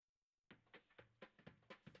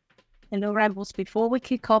Hello, Rebels. Before we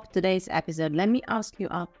kick off today's episode, let me ask you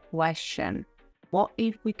a question. What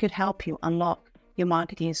if we could help you unlock your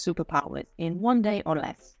marketing superpowers in 1 day or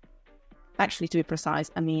less? Actually, to be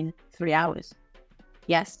precise, 3 hours.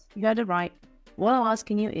 Yes, you heard it right. What I'm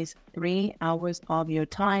asking you is 3 hours of your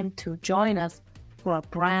time to join us for a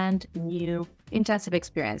brand new intensive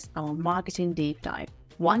experience, our marketing deep dive.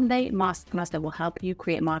 1 day masterclass that will help you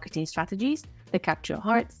create marketing strategies that capture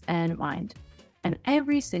hearts and mind. And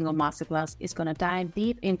every single masterclass is going to dive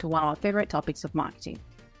deep into one of our favorite topics of marketing.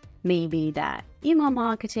 Maybe that email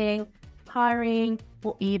marketing, hiring,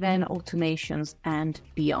 or even automations and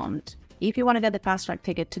beyond. If you want to get the fast track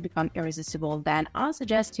ticket to become irresistible, then I'll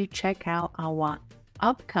suggest you check out our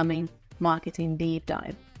upcoming marketing deep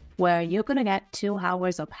dive, where you're going to get 2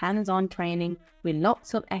 hours of hands-on training with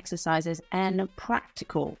lots of exercises and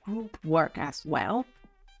practical group work as well,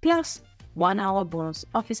 plus 1 hour bonus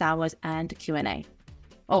office hours and Q&A.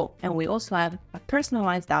 Oh, and we also have a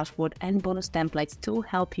personalized dashboard and bonus templates to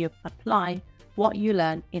help you apply what you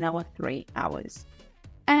learn in our 3 hours.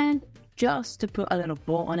 And just to put a little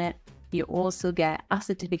bow on it, you also get a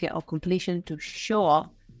certificate of completion to show off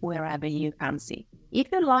wherever you fancy. If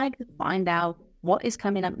you'd like to find out what is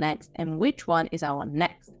coming up next and which one is our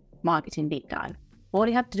next marketing deep dive, all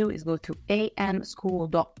you have to do is go to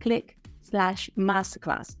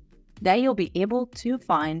amschool.click/masterclass. There you'll be able to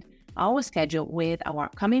find our schedule with our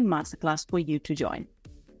upcoming masterclass for you to join.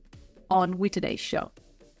 On with today's show.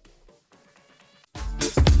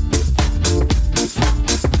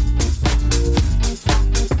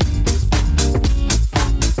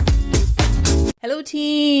 Hello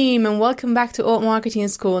team, and welcome back to Alt Marketing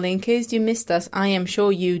School. In case you missed us, I am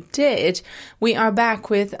sure you did. We are back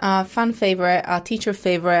with our fan favorite, our teacher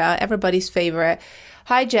favorite, our everybody's favorite.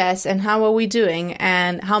 Hi Jess, and how are we doing?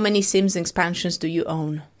 And how many Sims expansions do you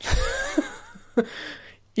own?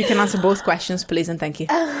 You can answer both questions, please, and thank you.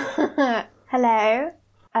 Hello,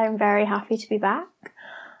 I'm very happy to be back.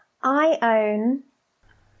 I own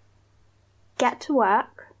Get to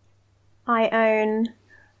Work. I own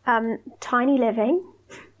Tiny Living.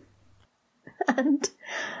 And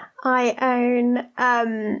I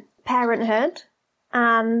own Parenthood.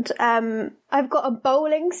 And I've got a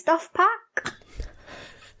bowling stuff pack.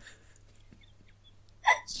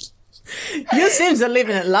 Your Sims are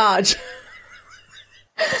living at large.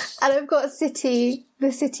 And I've got the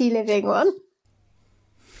city living one.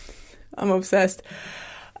 I'm obsessed.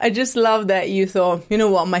 I just love that you thought, you know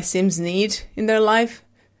what my Sims need in their life?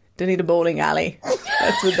 They need a bowling alley.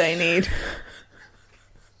 That's what they need.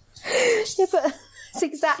 Yeah, but that's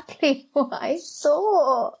exactly what I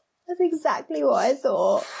thought. So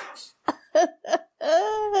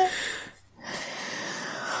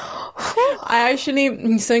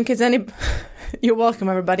in case you're welcome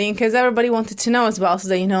everybody, in case everybody wanted to know as well, so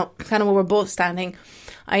that you know kind of where we're both standing.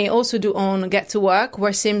 I also do own Get to Work,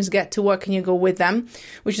 where Sims get to work and you go with them,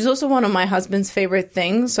 which is also one of my husband's favorite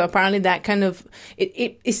things. So apparently that kind of,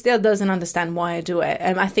 it still doesn't understand why I do it.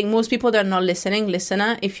 And I think most people that are not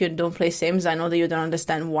listener, if you don't play Sims, I know that you don't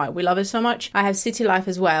understand why we love it so much. I have City Life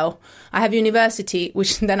as well. I have University,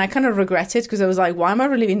 which then I kind of regretted because I was like, why am I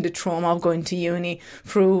reliving the trauma of going to uni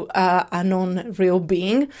through a non-real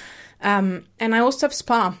being? And I also have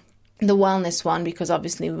Spa, the wellness one, because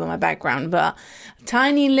obviously with my background, but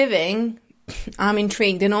Tiny Living, I'm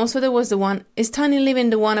intrigued. And also there was the one, is Tiny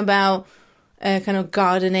Living the one about kind of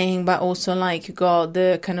gardening, but also like you got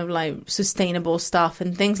the kind of like sustainable stuff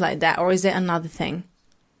and things like that, or is it another thing?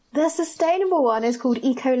 The sustainable one is called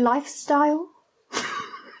Eco Lifestyle.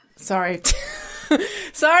 Sorry.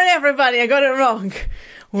 Sorry everybody, I got it wrong.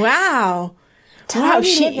 Wow.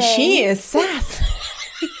 She is sass.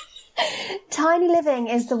 Tiny Living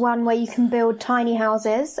is the one where you can build tiny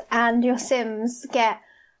houses and your Sims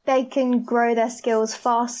they can grow their skills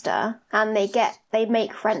faster and they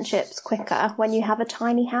make friendships quicker when you have a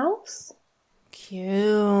tiny house.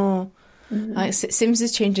 Cute. Mm-hmm. Sims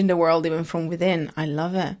is changing the world even from within. I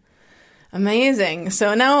love it. Amazing.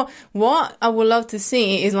 So now what I would love to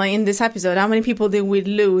see is like in this episode, how many people did we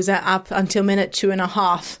lose up until minute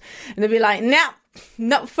 2.5? And they'll be like, nah.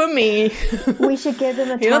 Not for me. We should give them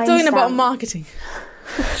a time. You're not talking about marketing.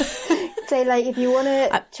 So, like, if you want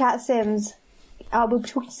to chat Sims, we'll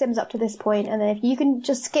talk Sims up to this point, and then if you can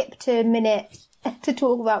just skip to a minute to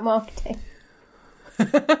talk about marketing.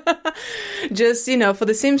 Just, for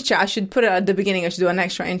the Sims chat, I should put it at the beginning. I should do an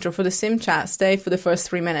extra intro. For the Sim chat, stay for the first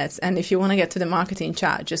 3 minutes. And if you want to get to the marketing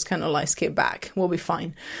chat, just kind of like skip back. We'll be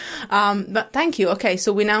fine. But thank you. Okay,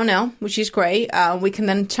 so we now know, which is great. We can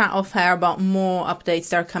then chat off air about more updates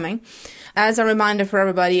that are coming. As a reminder for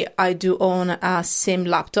everybody, I do own a Sim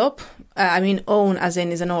laptop. own as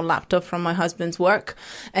in is an old laptop from my husband's work.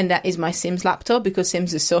 And that is my Sims laptop, because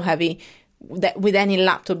Sims is so heavy that with any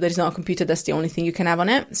laptop that is not a computer, that's the only thing you can have on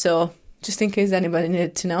it. So just in case anybody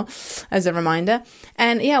needed to know, as a reminder.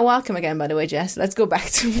 And yeah, welcome again, by the way, Jess. Let's go back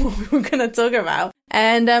to what we were going to talk about.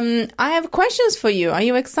 And I have questions for you. Are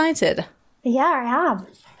you excited? Yeah, I am.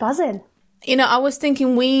 Buzzing. I was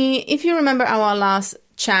thinking if you remember our last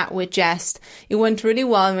chat with Jess, it went really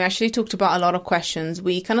well, and we actually talked about a lot of questions.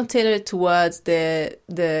 We kind of tailored it towards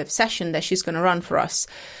the session that she's going to run for us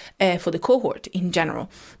for the cohort in general,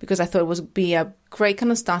 because I thought it would be a great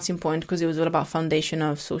kind of starting point, because it was all about foundation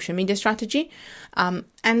of social media strategy.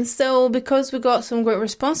 And so because we got some great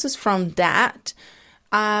responses from that,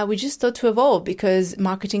 we just thought to evolve, because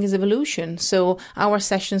marketing is evolution. So our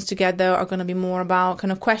sessions together are going to be more about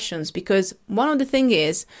kind of questions, because one of the things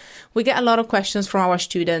is we get a lot of questions from our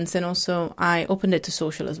students, and also I opened it to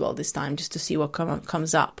social as well this time, just to see what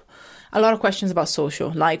comes up. A lot of questions about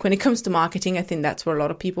social, like when it comes to marketing, I think that's where a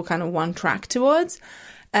lot of people kind of want track towards.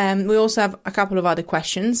 We also have a couple of other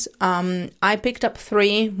questions. I picked up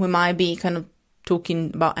 3. We might be kind of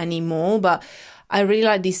talking about any more, but I really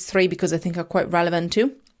like these 3 because I think are quite relevant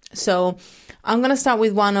too. So I'm going to start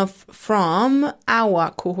with one from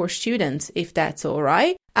our cohort students, if that's all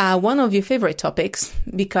right. One of your favorite topics,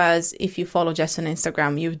 because if you follow Jess on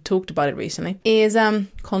Instagram, you've talked about it recently, is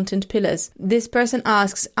content pillars. This person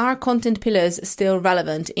asks, are content pillars still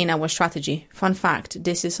relevant in our strategy? Fun fact,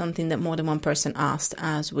 this is something that more than one person asked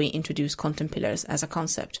as we introduced content pillars as a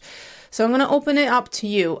concept. So I'm going to open it up to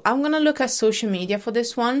you. I'm going to look at social media for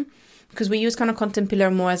this one, because we use kind of content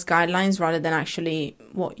pillar more as guidelines rather than actually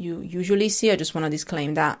what you usually see. I just want to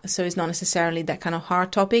disclaim that. So it's not necessarily that kind of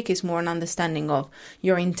hard topic. It's more an understanding of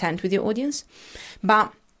your intent with your audience.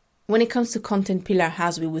 But when it comes to content pillar,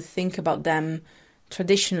 as we would think about them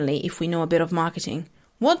traditionally, if we know a bit of marketing,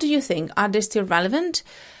 what do you think? Are they still relevant?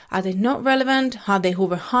 Are they not relevant? Are they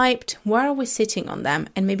overhyped? Where are we sitting on them?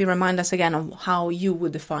 And maybe remind us again of how you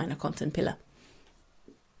would define a content pillar.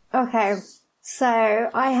 Okay.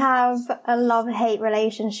 So I have a love-hate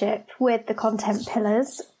relationship with the content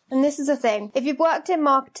pillars. And this is the thing. If you've worked in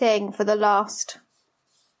marketing for the last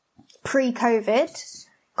pre-COVID,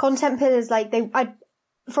 content pillars,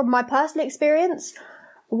 from my personal experience,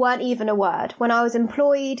 weren't even a word. When I was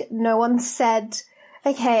employed, no one said,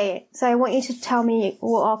 okay, so I want you to tell me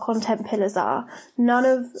what our content pillars are. None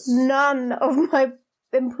of my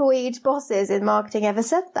employed bosses in marketing ever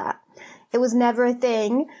said that. It was never a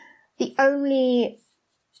thing. The only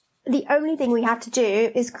thing we have to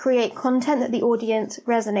do is create content that the audience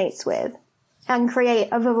resonates with, and create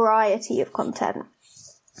a variety of content.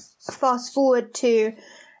 Fast forward to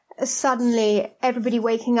suddenly everybody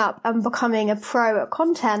waking up and becoming a pro at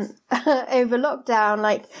content over lockdown,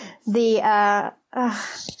 like the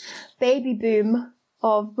baby boom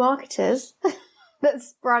of marketers that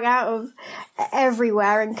sprung out of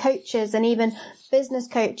everywhere, and coaches and even business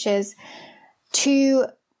coaches, to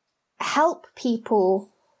help people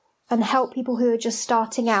who are just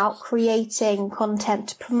starting out creating content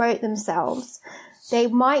to promote themselves. They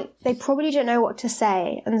probably don't know what to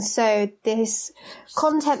say. And so this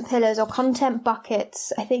content pillars or content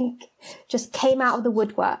buckets, I think, just came out of the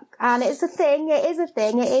woodwork. And it's a thing. It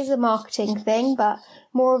is a marketing thing, but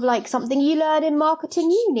more of like something you learn in marketing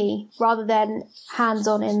uni rather than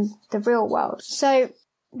hands-on in the real world. So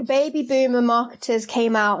the baby boomer marketers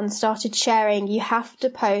came out and started sharing, you have to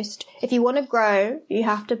post, if you want to grow, you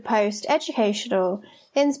have to post educational,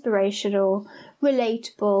 inspirational,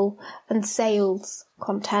 relatable, and sales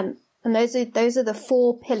content. And those are the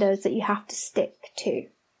 4 pillars that you have to stick to.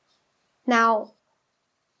 Now,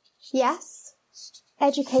 yes,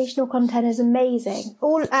 educational content is amazing.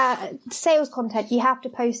 All sales content, you have to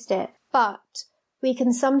post it. But we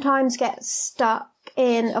can sometimes get stuck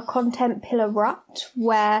in a content pillar rut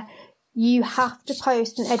where you have to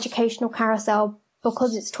post an educational carousel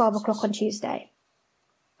because it's 12 o'clock on Tuesday.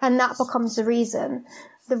 And that becomes the reason.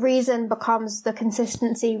 The reason becomes the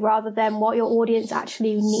consistency rather than what your audience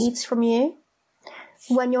actually needs from you.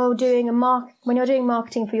 When you're doing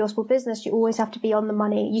marketing for your small business, you always have to be on the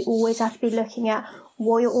money. You always have to be looking at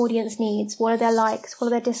what your audience needs, what are their likes, what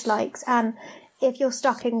are their dislikes. And if you're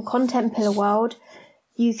stuck in content pillar world,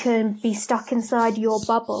 you can be stuck inside your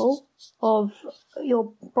bubble of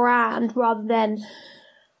your brand rather than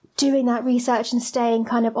doing that research and staying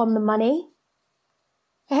kind of on the money.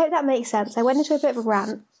 I hope that makes sense. I went into a bit of a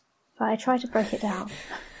rant, but I tried to break it down.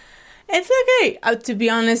 It's okay. To be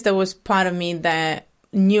honest, there was part of me that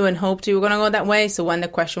knew and hoped you were going to go that way. So when the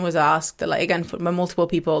question was asked, like again, by multiple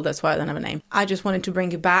people, that's why I don't have a name. I just wanted to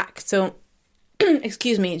bring it back. So,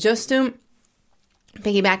 excuse me, just to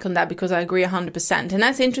piggyback on that because I agree 100%. And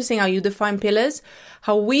that's interesting how you define pillars,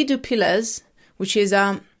 how we do pillars, which is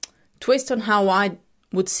a twist on how I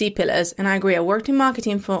would see pillars. And I agree. I worked in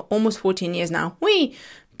marketing for almost 14 years now.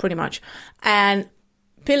 Pretty much. And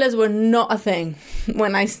pillars were not a thing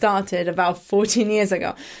when I started about 14 years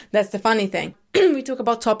ago. That's the funny thing. We talk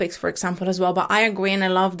about topics, for example, as well. But I agree, and I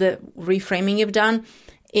love the reframing you've done.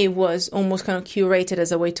 It was almost kind of curated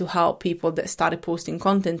as a way to help people that started posting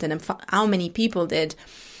content, and how many people did.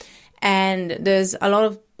 And there's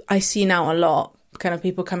I see now a lot kind of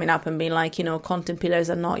people coming up and being like, content pillars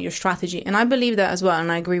are not your strategy. And I believe that as well.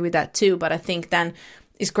 And I agree with that too. But I think then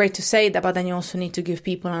it's great to say that, but then you also need to give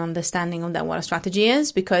people an understanding of that, what a strategy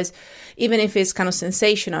is, because even if it's kind of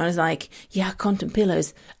sensational, it's like, yeah, content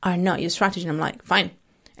pillars are not your strategy. And I'm like, fine.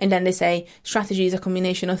 And then they say strategy is a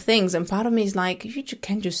combination of things. And part of me is like, you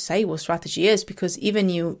can't just say what strategy is, because even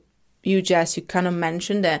you Jess, you kind of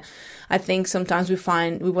mentioned that I think sometimes we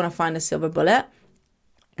want to find a silver bullet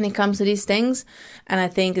when it comes to these things. And I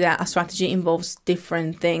think that a strategy involves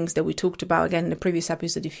different things that we talked about again in the previous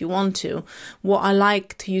episode if you want to. What I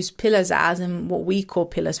like to use pillars as, and what we call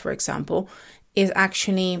pillars, for example, is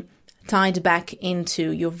actually tied back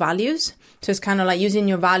into your values. So it's kind of like using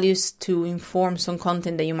your values to inform some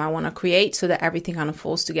content that you might want to create so that everything kind of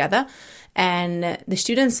falls together. And the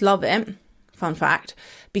students love it, fun fact,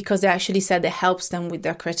 because they actually said it helps them with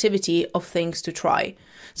their creativity of things to try.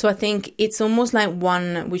 So I think it's almost like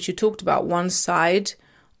one, which you talked about, one side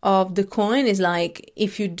of the coin is like,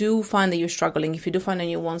 if you do find that you're struggling, if you do find that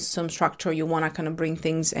you want some structure, you want to kind of bring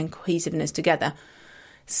things and cohesiveness together,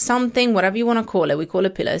 something, whatever you want to call it, we call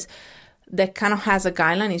it pillars, that kind of has a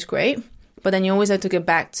guideline is great. But then you always have to get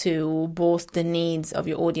back to both the needs of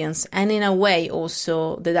your audience and in a way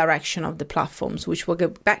also the direction of the platforms, which we'll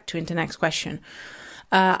get back to in the next question.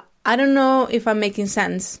 I don't know if I'm making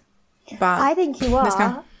sense. But I think you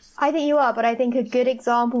are. But I think a good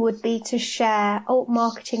example would be to share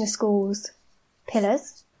marketing schools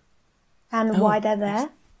pillars and why they're there.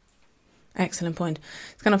 Excellent point.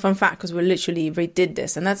 It's kind of fun fact because we literally redid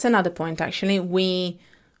this. And that's another point, actually. We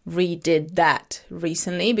redid that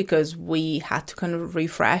recently because we had to kind of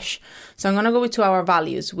refresh. So I'm going to go to our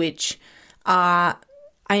values, which are...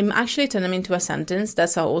 I'm actually turning them into a sentence.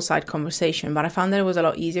 That's our all-side conversation. But I found that it was a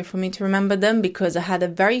lot easier for me to remember them because I had a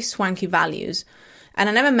very swanky values. And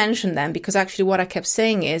I never mentioned them because actually what I kept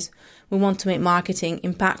saying is we want to make marketing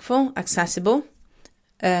impactful, accessible,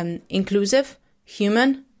 inclusive,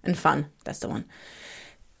 human, and fun. That's the one.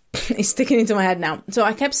 It's sticking into my head now. So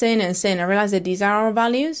I kept saying it and saying, I realized that these are our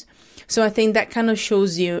values. So I think that kind of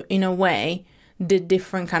shows you, in a way, the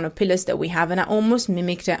different kind of pillars that we have. And I almost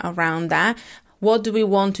mimicked it around that. What do we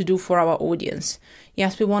want to do for our audience?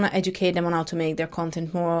 Yes, we want to educate them on how to make their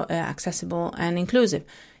content more accessible and inclusive.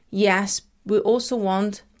 Yes, we also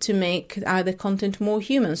want to make the content more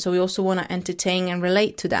human. So we also want to entertain and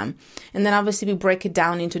relate to them. And then obviously we break it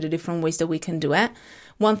down into the different ways that we can do it.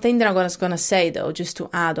 One thing that I was going to say, though, just to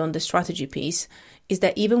add on the strategy piece, is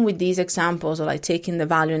that even with these examples of like taking the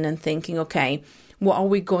value and then thinking, okay, what are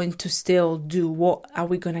we going to still do? What are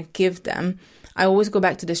we going to give them? I always go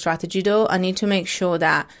back to the strategy, though. I need to make sure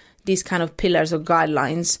that these kind of pillars or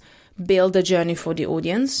guidelines build a journey for the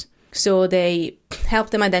audience. So they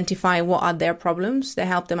help them identify what are their problems. They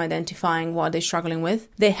help them identifying what they're struggling with.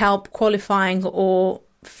 They help qualifying or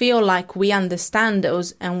feel like we understand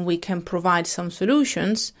those and we can provide some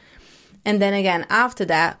solutions. And then again, after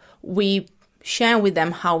that, we share with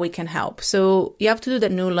them how we can help. So you have to do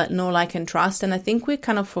that know, like, and trust. And I think we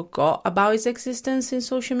kind of forgot about its existence in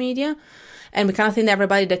social media. And we kind of think that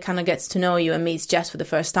everybody that kind of gets to know you and meets Jess for the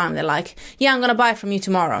first time, they're like, yeah, I'm going to buy from you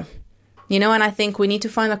tomorrow. And I think we need to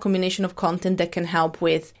find a combination of content that can help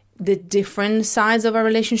with the different sides of our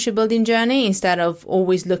relationship building journey instead of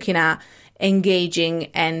always looking at engaging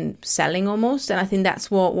and selling almost. And I think that's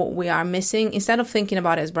what we are missing. Instead of thinking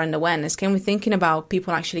about it as brand awareness, can we thinking about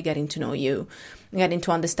people actually getting to know you, getting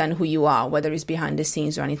to understand who you are, whether it's behind the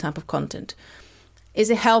scenes or any type of content? Is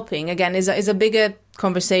it helping? Again, is a bigger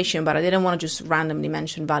conversation, but I didn't want to just randomly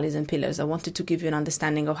mention values and pillars. I wanted to give you an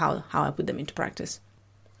understanding of how I put them into practice.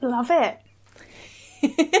 Love it.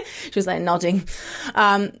 She was like nodding.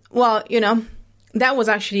 Well, that was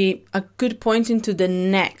actually a good point into the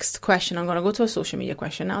next question. I'm going to go to a social media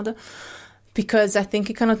question now, though, because I think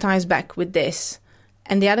it kind of ties back with this.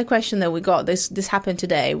 And the other question that we got, this happened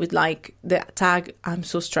today with like the tag, I'm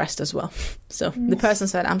so stressed as well. So the person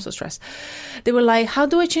said, I'm so stressed. They were like, how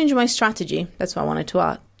do I change my strategy? That's why I wanted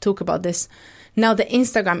to talk about this. Now the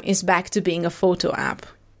Instagram is back to being a photo app.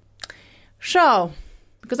 So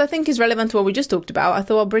because I think it's relevant to what we just talked about, I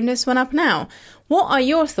thought I'll bring this one up now. What are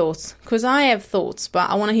your thoughts? Because I have thoughts, but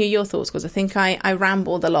I want to hear your thoughts, because I think I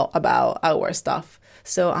rambled a lot about our stuff.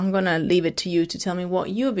 So I'm going to leave it to you to tell me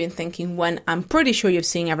what you've been thinking, when I'm pretty sure you've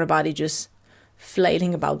seen everybody just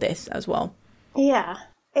flailing about this as well. Yeah,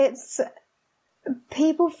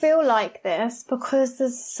 people feel like this because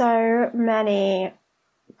there's so many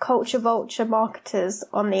culture vulture marketers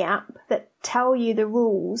on the app that tell you the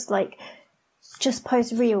rules, like just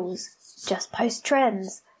post reels, just post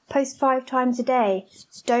trends, post 5 times a day,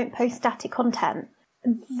 don't post static content.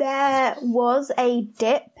 There was a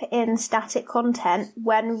dip in static content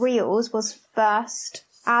when reels was first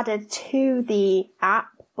added to the app,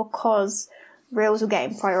 because reels were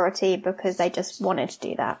getting priority because they just wanted to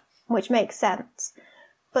do that, which makes sense.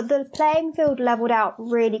 But the playing field leveled out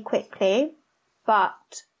really quickly,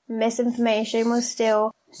 but misinformation was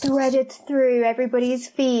still threaded through everybody's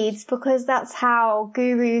feeds, because that's how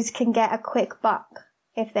gurus can get a quick buck.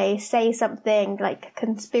 If they say something like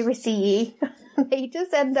conspiracy, they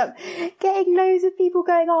just end up getting loads of people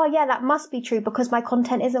going, oh yeah, that must be true because my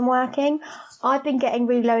content isn't working. I've been getting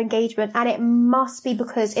really low engagement, and it must be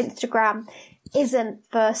because Instagram isn't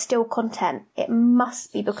for still content. It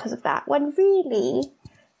must be because of that. When really,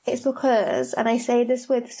 it's because, and I say this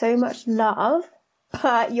with so much love,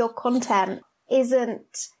 but your content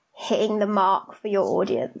isn't hitting the mark for your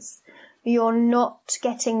audience. You're not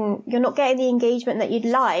getting the engagement that you'd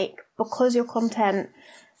like because your content,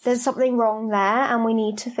 there's something wrong there and we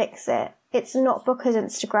need to fix it. It's not because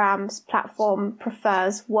Instagram's platform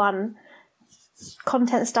prefers one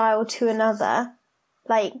content style to another.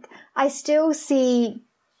 Like, I still see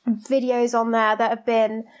videos on there that have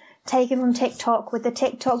been taken from TikTok with the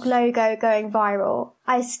TikTok logo going viral.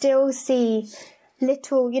 I still see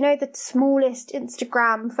little, the smallest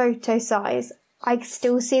Instagram photo size. I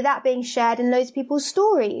still see that being shared in loads of people's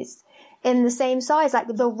stories in the same size. Like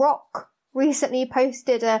The Rock recently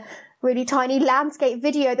posted a really tiny landscape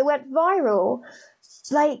video that went viral.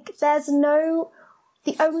 Like,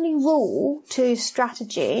 the only rule to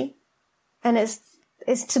strategy, and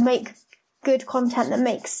is to make good content that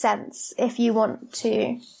makes sense if you want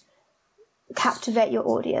to captivate your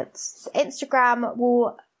audience. Instagram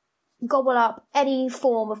will gobble up any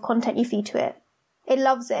form of content you feed to it. It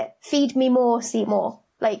loves it. Feed me more, see more.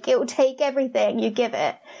 Like, it will take everything you give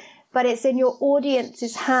it. But it's in your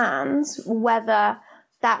audience's hands whether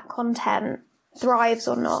that content thrives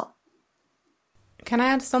or not. Can I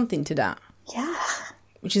add something to that? Yeah.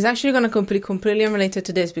 Which is actually going to be completely unrelated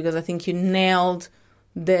to this, because I think you nailed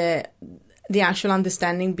the actual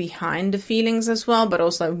understanding behind the feelings as well, but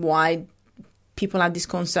also why people have these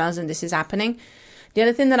concerns and this is happening. The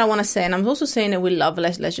other thing that I want to say, and I'm also saying that we love,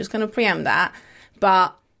 let's just kind of preempt that,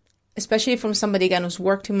 but especially from somebody, again, who's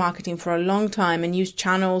worked in marketing for a long time and used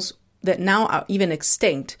channels that now are even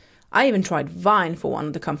extinct. I even tried Vine for one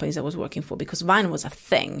of the companies I was working for, because Vine was a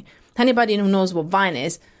thing. Anybody who knows what Vine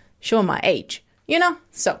is, show my age,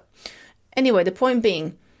 So anyway, the point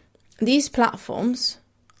being, these platforms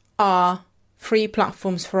are free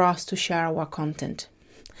platforms for us to share our content.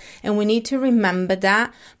 And we need to remember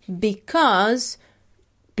that, because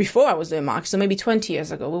before I was doing marketing, so maybe 20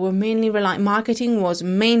 years ago, we were mainly marketing was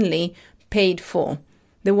mainly paid for.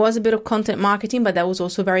 There was a bit of content marketing, but that was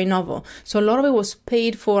also very novel. So a lot of it was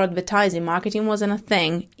paid for advertising. Marketing wasn't a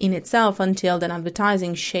thing in itself until then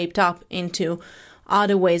advertising shaped up into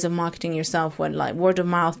other ways of marketing yourself, when like word of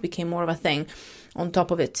mouth became more of a thing on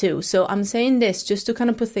top of it too. So I'm saying this just to kind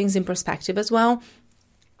of put things in perspective as well.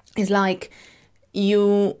 It's like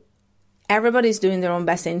everybody's doing their own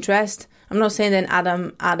best interest. I'm not saying that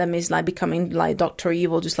Adam is like becoming like Dr.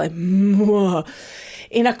 Evil, just like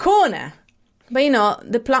in a corner. But,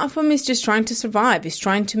 the platform is just trying to survive. It's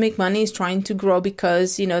trying to make money. It's trying to grow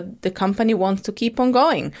because, the company wants to keep on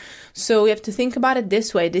going. So we have to think about it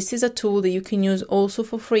this way. This is a tool that you can use also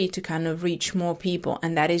for free to kind of reach more people.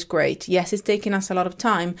 And that is great. Yes, it's taking us a lot of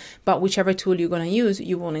time, but whichever tool you're going to use,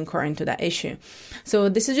 you won't incur into that issue. So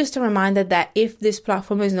this is just a reminder that if this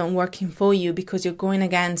platform is not working for you because you're going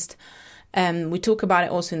against, we talk about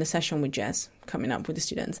it also in the session with Jess coming up with the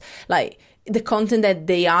students, like, the content that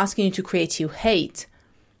they asking you to create,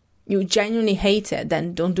 you genuinely hate it,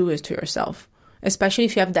 then don't do it to yourself. Especially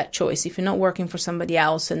if you have that choice. If you're not working for somebody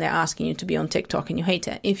else and they're asking you to be on TikTok and you hate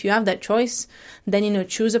it. If you have that choice, then,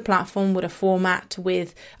 choose a platform with a format,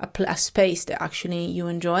 with a space that actually you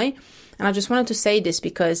enjoy. And I just wanted to say this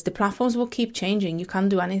because the platforms will keep changing. You can't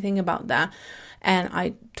do anything about that. And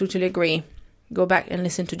I totally agree. Go back and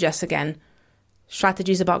listen to Jess again.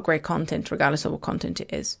 Strategy is about great content, regardless of what content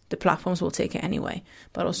it is. The platforms will take it anyway.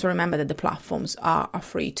 But also remember that the platforms are a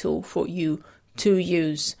free tool for you to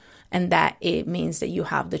use, and that it means that you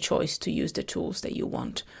have the choice to use the tools that you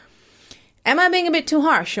want. Am I being a bit too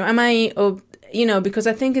harsh? Or am I, because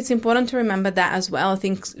I think it's important to remember that as well. I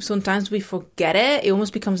think sometimes we forget it. It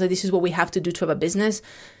almost becomes like this is what we have to do to have a business.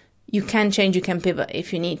 You can change, you can pivot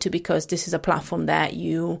if you need to, because this is a platform that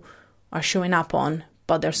you are showing up on,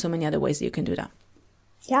 but there's so many other ways that you can do that.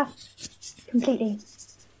 Yeah, completely.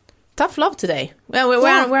 Tough love today. Well,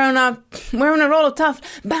 we're on a roll of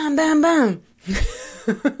tough. Bam, bam, bam.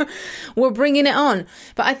 We're bringing it on.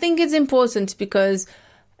 But I think it's important because,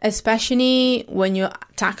 especially when you're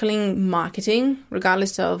tackling marketing,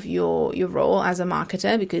 regardless of your role as a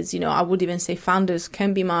marketer, because, I would even say founders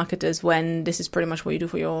can be marketers when this is pretty much what you do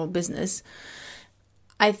for your business.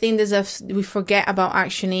 I think we forget about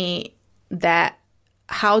actually that.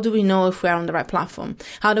 How do we know if we're on the right platform?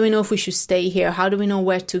 How do we know if we should stay here? How do we know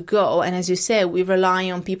where to go? And as you said, we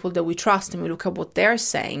rely on people that we trust and we look at what they're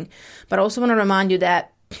saying. But I also want to remind you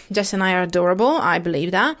that Jess and I are adorable. I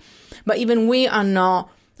believe that. But even we are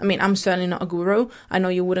not, I'm certainly not a guru. I know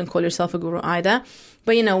you wouldn't call yourself a guru either.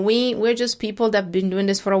 But, we're just people that have been doing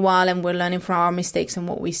this for a while, and we're learning from our mistakes and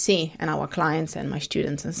what we see, and our clients and my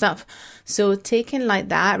students and stuff. So taking like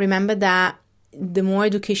that, remember that the more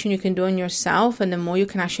education you can do on yourself, and the more you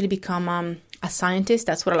can actually become a scientist,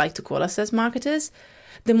 that's what I like to call us as marketers,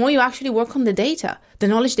 the more you actually work on the data, the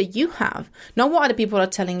knowledge that you have, not what other people are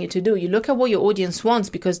telling you to do. You look at what your audience wants,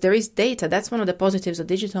 because there is data. That's one of the positives of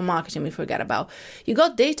digital marketing we forget about. You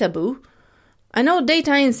got data, boo. I know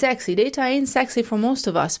data ain't sexy. Data ain't sexy for most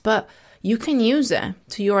of us, but you can use it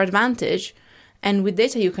to your advantage. And with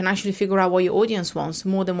data, you can actually figure out what your audience wants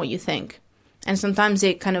more than what you think. And sometimes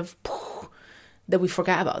it kind of that we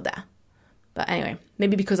forget about that. But anyway,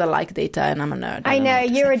 maybe because I like data and I'm a nerd. I know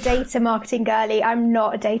you're a data marketing girly. I'm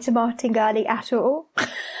not a data marketing girly at all.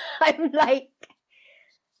 I'm like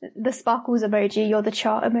the sparkles emoji. You're the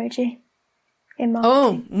chart emoji in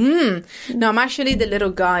marketing. No, I'm actually the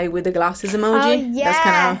little guy with the glasses emoji. Oh, yes. That's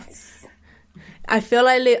kind of. I feel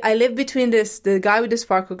I live between the guy with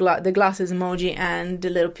the the glasses emoji and the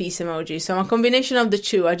little piece emoji. So I'm a combination of the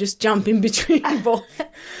two. I just jump in between both.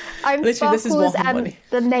 I'm literally, sparkles and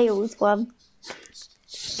the nails one.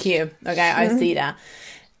 Cute. Okay, I see that.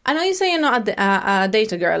 I know you say you're not a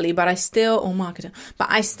data girly, but I still, marketer, but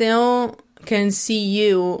I still can see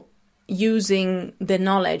you using the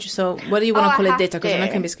knowledge. So what do you want to call it, data? Because I'm not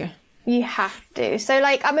going to be scared. You have to. So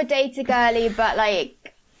I'm a data girly, but I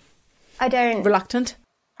don't... Reluctant?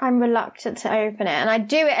 I'm reluctant to open it. And I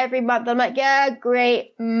do it every month. I'm like, yeah,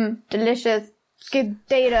 great, delicious, good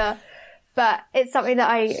data. But it's something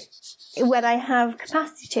that when I have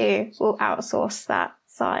capacity to, will outsource that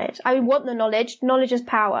side. I want the knowledge. Knowledge is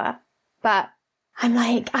power. But I'm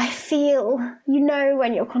like, I feel,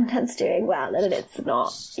 when your content's doing well and it's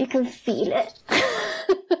not. You can feel it.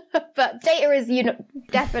 But data is,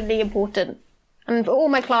 definitely important. And for all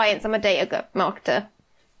my clients, I'm a data marketer.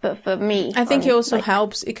 But for me, I think it also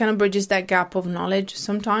helps. It kind of bridges that gap of knowledge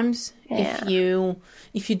sometimes. Yeah.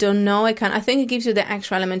 If you don't know, I think it gives you the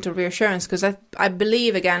extra element of reassurance, because I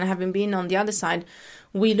believe, again, having been on the other side,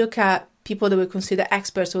 we look at people that we consider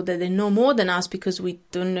experts or that they know more than us because we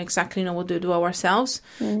don't exactly know what to do ourselves.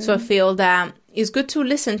 Mm-hmm. So I feel that it's good to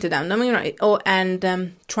listen to them.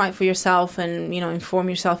 And try it for yourself and, inform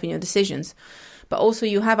yourself in your decisions. But also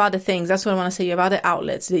you have other things. That's what I want to say. You have other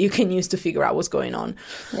outlets that you can use to figure out what's going on.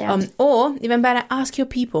 Yeah. Or even better, ask your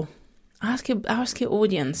people. Ask your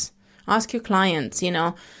audience. Ask your clients,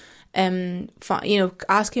 asking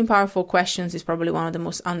powerful questions is probably one of the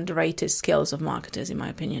most underrated skills of marketers, in my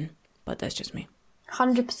opinion. But that's just me.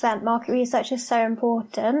 100%. Market research is so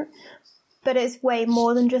important, but it's way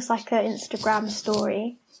more than just like an Instagram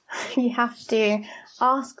story. You have to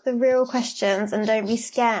ask the real questions and don't be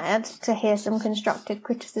scared to hear some constructive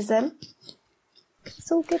criticism.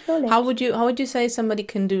 It's all good knowledge. How would you say somebody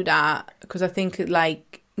can do that? Because I think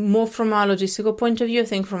more from a logistical point of view, I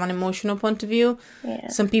think from an emotional point of view,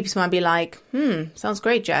 some people might be like, sounds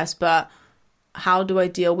great, Jess, but how do I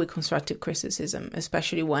deal with constructive criticism,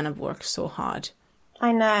 especially when I've worked so hard?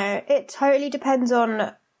 I know. It totally depends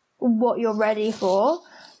on what you're ready for.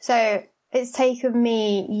 So it's taken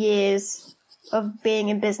me years of being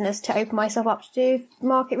in business to open myself up to do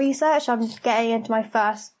market research. I'm getting into my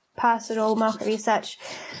first personal market research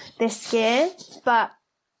this year. But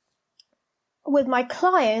with my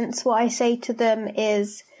clients, what I say to them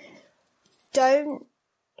is, don't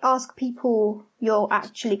ask people you're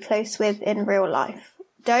actually close with in real life.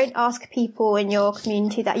 Don't ask people in your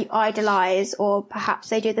community that you idolize, or perhaps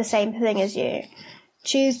they do the same thing as you.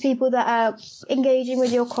 Choose people that are engaging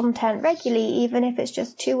with your content regularly, even if it's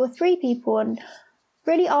just 2 or 3 people, and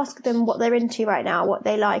really ask them what they're into right now, what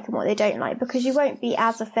they like and what they don't like, because you won't be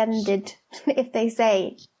as offended if they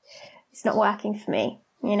say it's not working for me,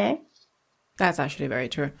 you know? That's actually very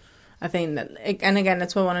true. I think that, and again,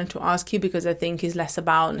 that's what I wanted to ask you, because I think it's less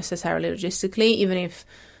about necessarily logistically, even if,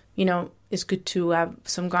 you know, it's good to have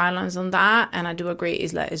some guidelines on that. And I do agree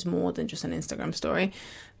it's more than just an Instagram story.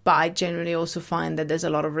 But I generally also find that there's a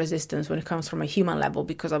lot of resistance when it comes from a human level,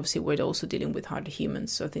 because obviously we're also dealing with harder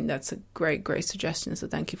humans. So I think that's a great suggestion. So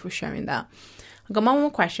thank you for sharing that. I've got one more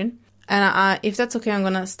question. And if that's okay, I'm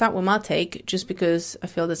going to start with my take, just because I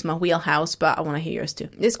feel that's my wheelhouse, but I want to hear yours too.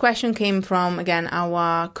 This question came from, again,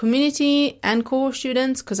 our community and cohort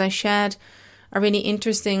students, because I shared a really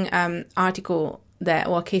interesting article there,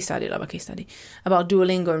 or a case study about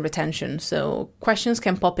Duolingo and retention. So questions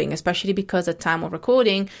can pop in, especially because at time of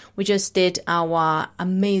recording, we just did our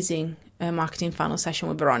amazing marketing funnel session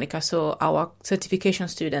with Veronica. So our certification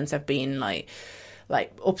students have been like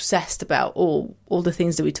obsessed about all the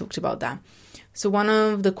things that we talked about there. So one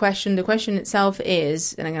of the question itself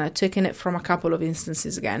is, and I'm going to take it from a couple of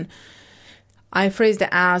instances again, I phrased it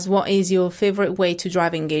as, what is your favorite way to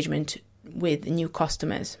drive engagement with new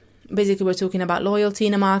customers? Basically, we're talking about loyalty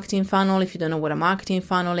in a marketing funnel. If you don't know what a marketing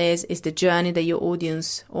funnel is, it's the journey that your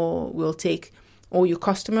audience will take, or your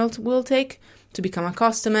customer will take to become a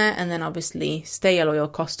customer, and then obviously stay a loyal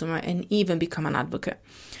customer and even become an advocate.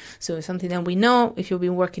 So it's something that we know. If you've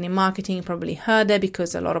been working in marketing, you probably heard it,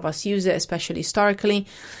 because a lot of us use it, especially historically.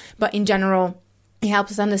 But in general, it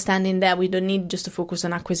helps us understanding that we don't need just to focus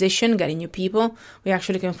on acquisition, getting new people. We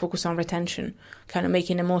actually can focus on retention, kind of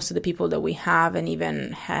making the most of the people that we have, and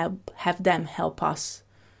even have them help us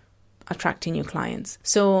attracting new clients.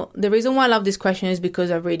 So the reason why I love this question is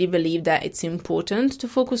because I really believe that it's important to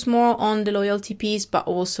focus more on the loyalty piece, but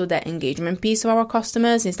also the engagement piece of our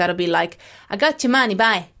customers, instead of be like, I got your money,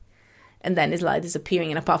 bye. And then it's like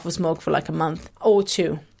disappearing in a puff of smoke for like a month or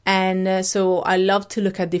two. And so I love to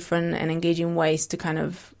look at different and engaging ways to kind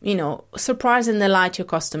of, you know, surprise and delight your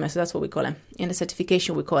customers. So that's what we call it. In the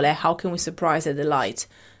certification, we call it, how can we surprise and delight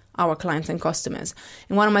our clients and customers?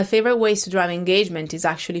 And one of my favorite ways to drive engagement is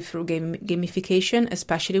actually through gamification,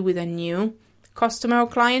 especially with a new customer or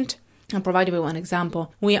client. I'll provide you with one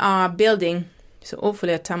example. We are building, so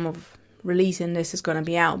hopefully at time of releasing this is going to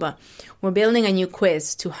be out, but we're building a new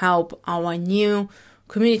quiz to help our new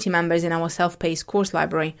community members in our self-paced course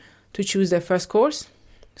library to choose their first course.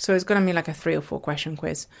 So it's going to be like a 3 or 4 question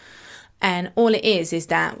quiz. And all it is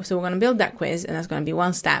that, so we're going to build that quiz, and that's going to be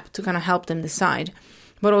one step to kind of help them decide.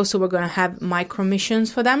 But also we're going to have micro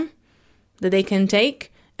missions for them that they can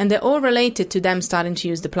take, and they're all related to them starting to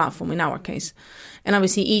use the platform in our case. And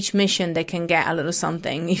obviously each mission, they can get a little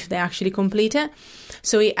something if they actually complete it.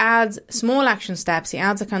 So it adds small action steps, it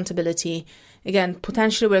adds accountability. Again,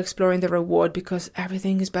 potentially we're exploring the reward, because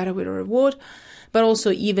everything is better with a reward. But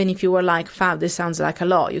also, even if you were like, fab, this sounds like a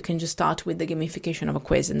lot, you can just start with the gamification of a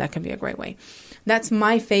quiz, and that can be a great way. That's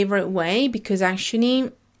my favorite way, because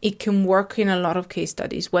actually it can work in a lot of case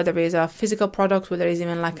studies, whether it's a physical product, whether it's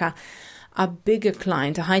even like a bigger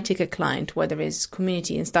client, a high-ticket client, whether it's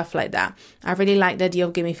community and stuff like that. I really like the idea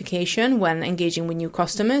of gamification when engaging with new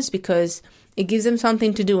customers, because it gives them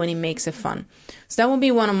something to do and it makes it fun. So that would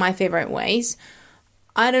be one of my favorite ways.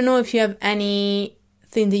 I don't know if you have anything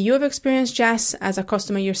that you have experienced, Jess, as a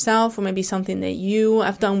customer yourself, or maybe something that you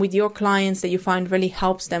have done with your clients that you find really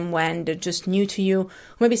helps them when they're just new to you, or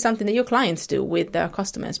maybe something that your clients do with their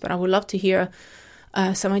customers. But I would love to hear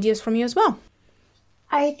some ideas from you as well.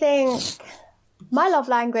 I think my love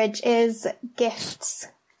language is gifts.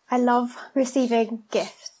 I love receiving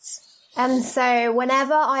gifts. And so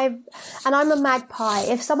whenever and I'm a magpie,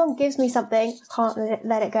 if someone gives me something, I can't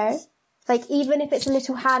let it go. Like, even if it's a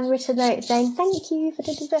little handwritten note saying, thank you for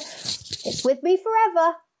it's with me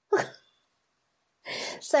forever.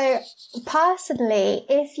 So personally,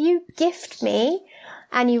 if you gift me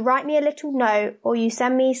and you write me a little note, or you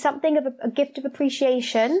send me something of a gift of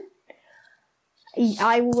appreciation,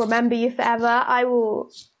 I will remember you forever. I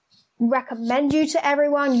will recommend you to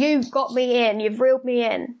everyone. You've got me in. You've reeled me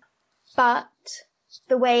in. But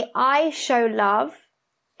the way I show love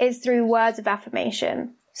is through words of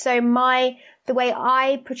affirmation. So the way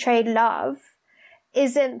I portray love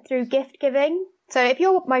isn't through gift giving. So if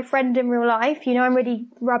you're my friend in real life, you know I'm really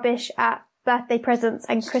rubbish at birthday presents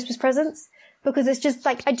and Christmas presents, because it's just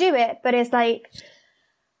like, I do it, but it's like,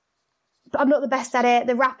 I'm not the best at it.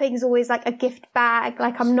 The wrapping is always like a gift bag.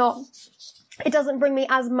 Like, it doesn't bring me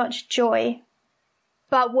as much joy.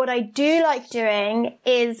 But what I do like doing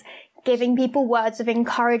is giving people words of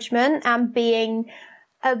encouragement and being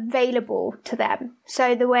available to them.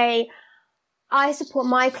 So the way I support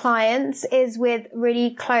my clients is with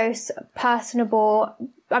really close, personable.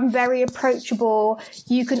 I'm very approachable.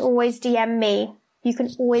 You can always DM me. You can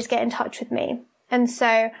always get in touch with me. And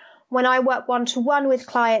so when I work one-to-one with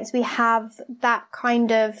clients, we have that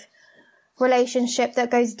kind of relationship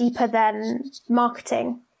that goes deeper than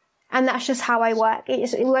marketing. And that's just how I work.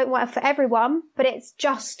 It won't work for everyone, but it's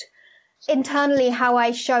just internally how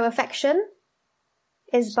I show affection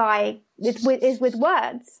is with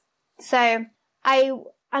words. So I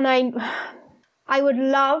would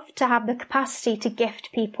love to have the capacity to gift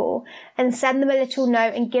people and send them a little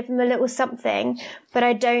note and give them a little something, but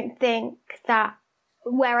I don't think that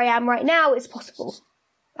where I am right now is possible.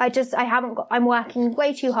 I'm working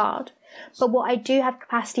way too hard. But what I do have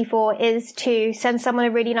capacity for is to send someone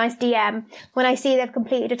a really nice DM when I see they've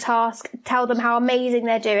completed a task, tell them how amazing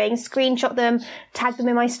they're doing, screenshot them, tag them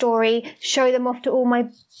in my story, show them off to all my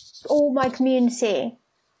community,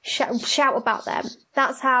 shout about them.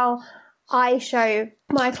 That's how I show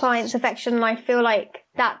my clients affection, and I feel like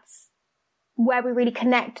that's where we really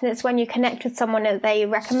connect, and it's when you connect with someone that they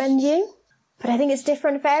recommend you. But I think it's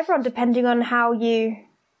different for everyone depending on how you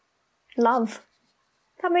love.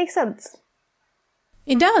 That makes sense.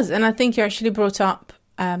 It does. And I think you actually brought up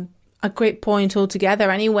a great point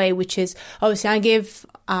altogether anyway, which is obviously I give,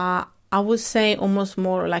 I would say almost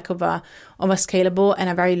more like of a scalable and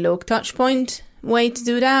a very low touch point way to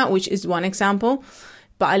do that, which is one example.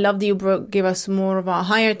 But I love that you give us more of a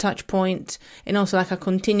higher touch point and also like a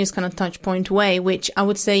continuous kind of touch point way, which I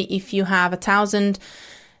would say if you have 1,000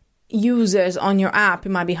 users on your app, it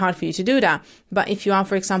might be hard for you to do that. But if you are,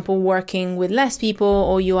 for example, working with less people,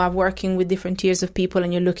 or you are working with different tiers of people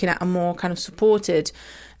and you're looking at a more kind of supported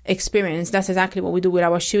experience, that's exactly what we do with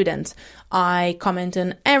our students. I comment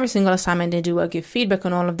on every single assignment they do. I give feedback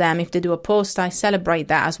on all of them. If they do a post, I celebrate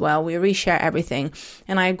that as well. We reshare everything.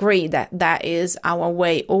 And I agree that that is our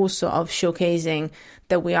way also of showcasing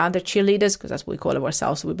that we are the cheerleaders, because that's what we call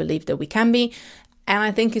ourselves. We believe that we can be. And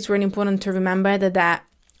I think it's really important to remember that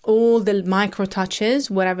all the micro touches,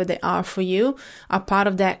 whatever they are for you, are part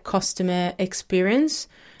of that customer experience.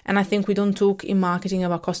 And I think we don't talk in marketing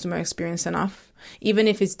about customer experience enough, even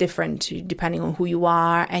if it's different depending on who you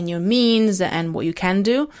are and your means and what you can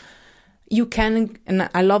do. You can, and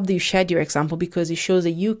I love that you shared your example, because it shows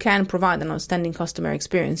that you can provide an outstanding customer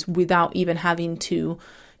experience without even having to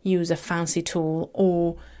use a fancy tool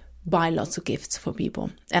or buy lots of gifts for people.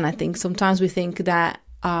 And I think sometimes we think that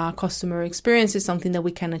customer experience is something that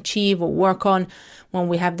we can achieve or work on when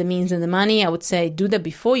we have the means and the money. I would say do that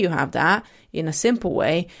before you have that in a simple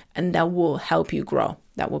way, and that will help you grow.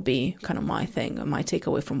 That would be kind of my thing, or my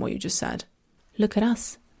takeaway from what you just said. Look at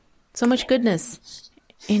us. So much goodness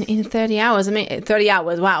in 30 hours. I mean, 30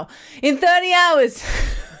 hours. Wow. In 30 hours.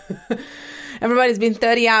 Everybody's been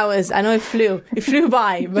 30 hours. I know it flew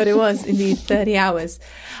by, but it was indeed 30 hours.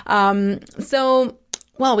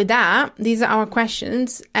 Well, with that, these are our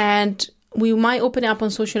questions, and we might open it up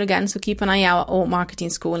on social again, so keep an eye out on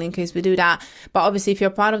Marketing School in case we do that. But obviously, if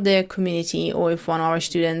you're part of the community or if one of our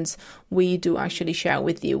students, we do actually share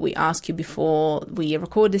with you. We ask you before we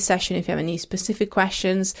record this session if you have any specific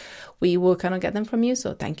questions. We will kind of get them from you,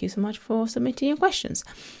 so thank you so much for submitting your questions.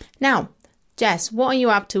 Now, Jess, what are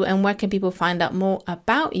you up to, and where can people find out more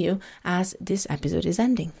about you as this episode is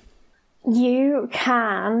ending? You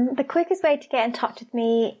can. The quickest way to get in touch with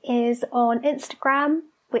me is on Instagram,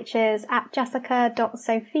 which is at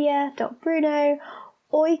jessica.sophia.bruno,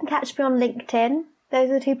 or you can catch me on LinkedIn.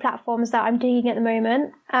 Those are the two platforms that I'm doing at the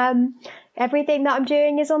moment. Everything that I'm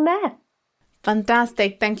doing is on there.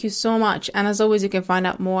 Fantastic. Thank you so much. And as always, you can find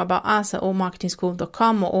out more about us at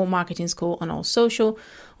allmarketingschool.com or allmarketingschool on all social.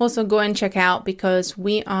 Also go and check out, because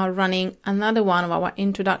we are running another one of our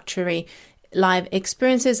introductory live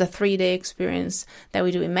experiences, a 3-day experience that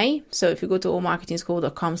we do in May. So if you go to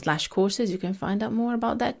allmarketingschool.com/courses, you can find out more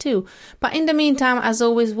about that too. But in the meantime, as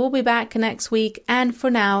always, we'll be back next week. And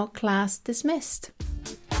for now, class dismissed.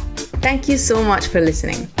 Thank you so much for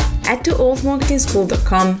listening. Head to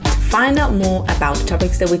allmarketingschool.com to find out more about the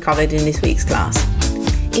topics that we covered in this week's class.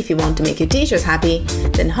 If you want to make your teachers happy,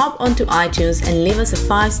 then hop onto iTunes and leave us a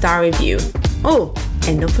 5-star review. Oh,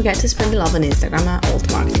 and don't forget to spread the love on Instagram at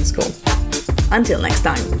Alt Marketing School. Until next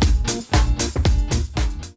time.